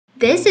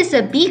This is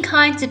a Be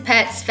Kind to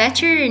Pets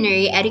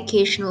veterinary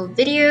educational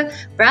video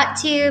brought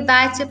to you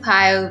by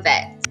Topayo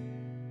Vet.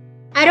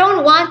 I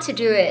don't want to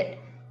do it.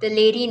 The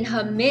lady in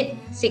her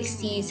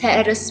mid-60s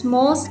had a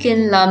small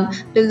skin lump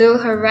below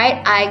her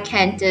right eye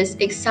canthus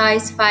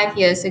excised 5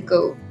 years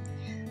ago.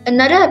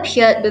 Another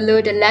appeared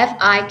below the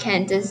left eye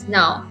canthus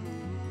now.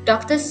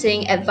 Dr.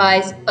 Singh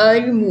advised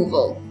early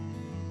removal.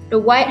 The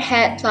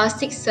white-haired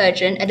plastic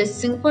surgeon at the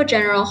Singapore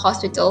General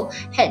Hospital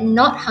had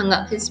not hung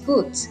up his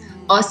boots,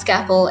 or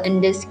scalpel in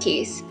this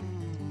case.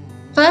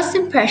 First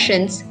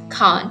impressions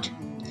count.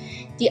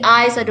 The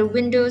eyes are the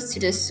windows to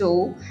the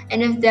soul,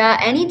 and if there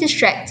are any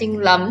distracting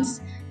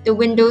lumps, the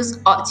windows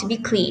ought to be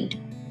cleaned.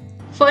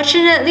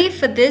 Fortunately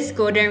for this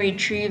golden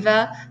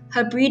retriever,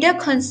 her breeder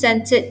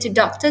consented to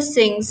Dr.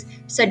 Singh's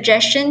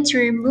suggestion to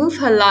remove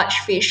her large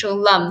facial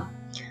lump.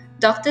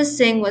 Dr.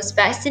 Singh was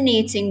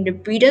vaccinating the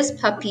breeder's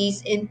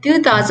puppies in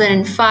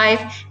 2005,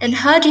 and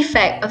her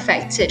defect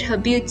affected her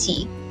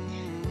beauty.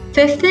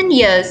 15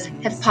 years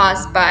have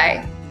passed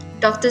by.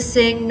 Dr.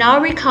 Singh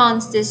now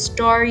recounts this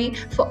story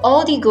for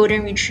all the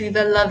golden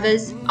retriever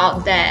lovers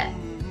out there.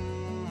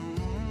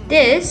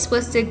 This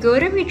was the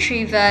golden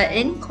retriever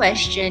in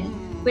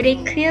question, with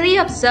a clearly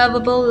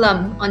observable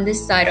lump on the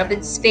side of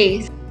its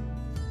face.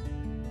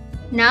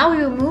 Now we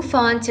will move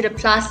on to the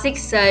plastic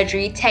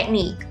surgery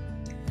technique.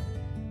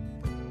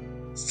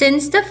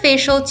 Since the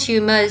facial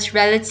tumor is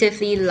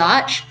relatively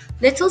large,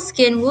 little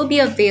skin will be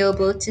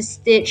available to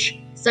stitch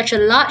such a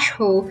large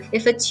hole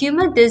if a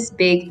tumor this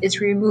big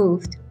is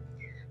removed.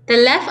 The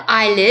left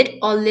eyelid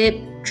or lip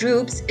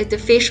droops if the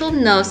facial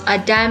nerves are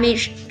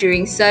damaged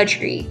during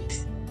surgery.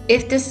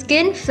 If the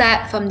skin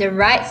flap from the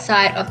right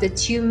side of the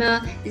tumor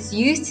is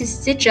used to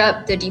stitch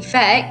up the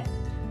defect,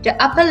 the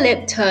upper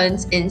lip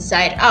turns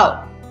inside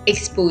out,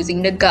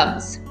 exposing the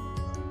gums.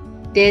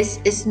 This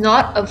is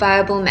not a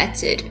viable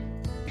method.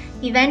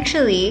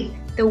 Eventually,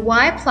 the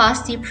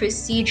Y-plasty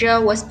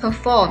procedure was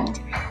performed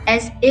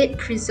as it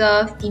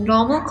preserved the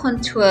normal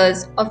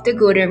contours of the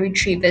golden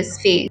retriever's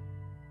face.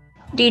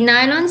 The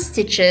nylon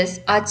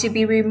stitches are to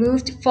be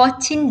removed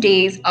 14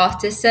 days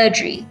after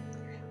surgery.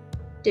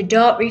 The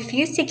dog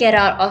refused to get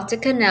out of the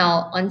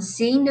kennel on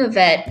seeing the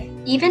vet,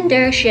 even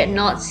though she had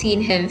not seen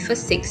him for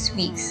 6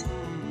 weeks.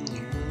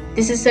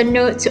 This is a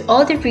note to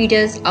all the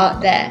breeders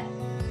out there.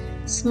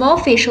 Small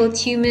facial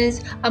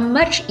tumors are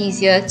much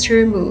easier to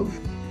remove.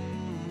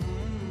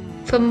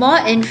 For more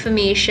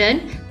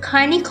information,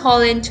 kindly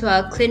call in to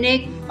our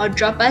clinic or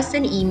drop us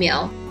an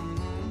email.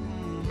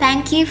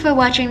 Thank you for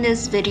watching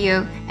this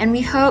video, and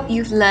we hope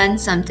you've learned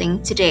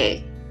something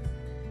today.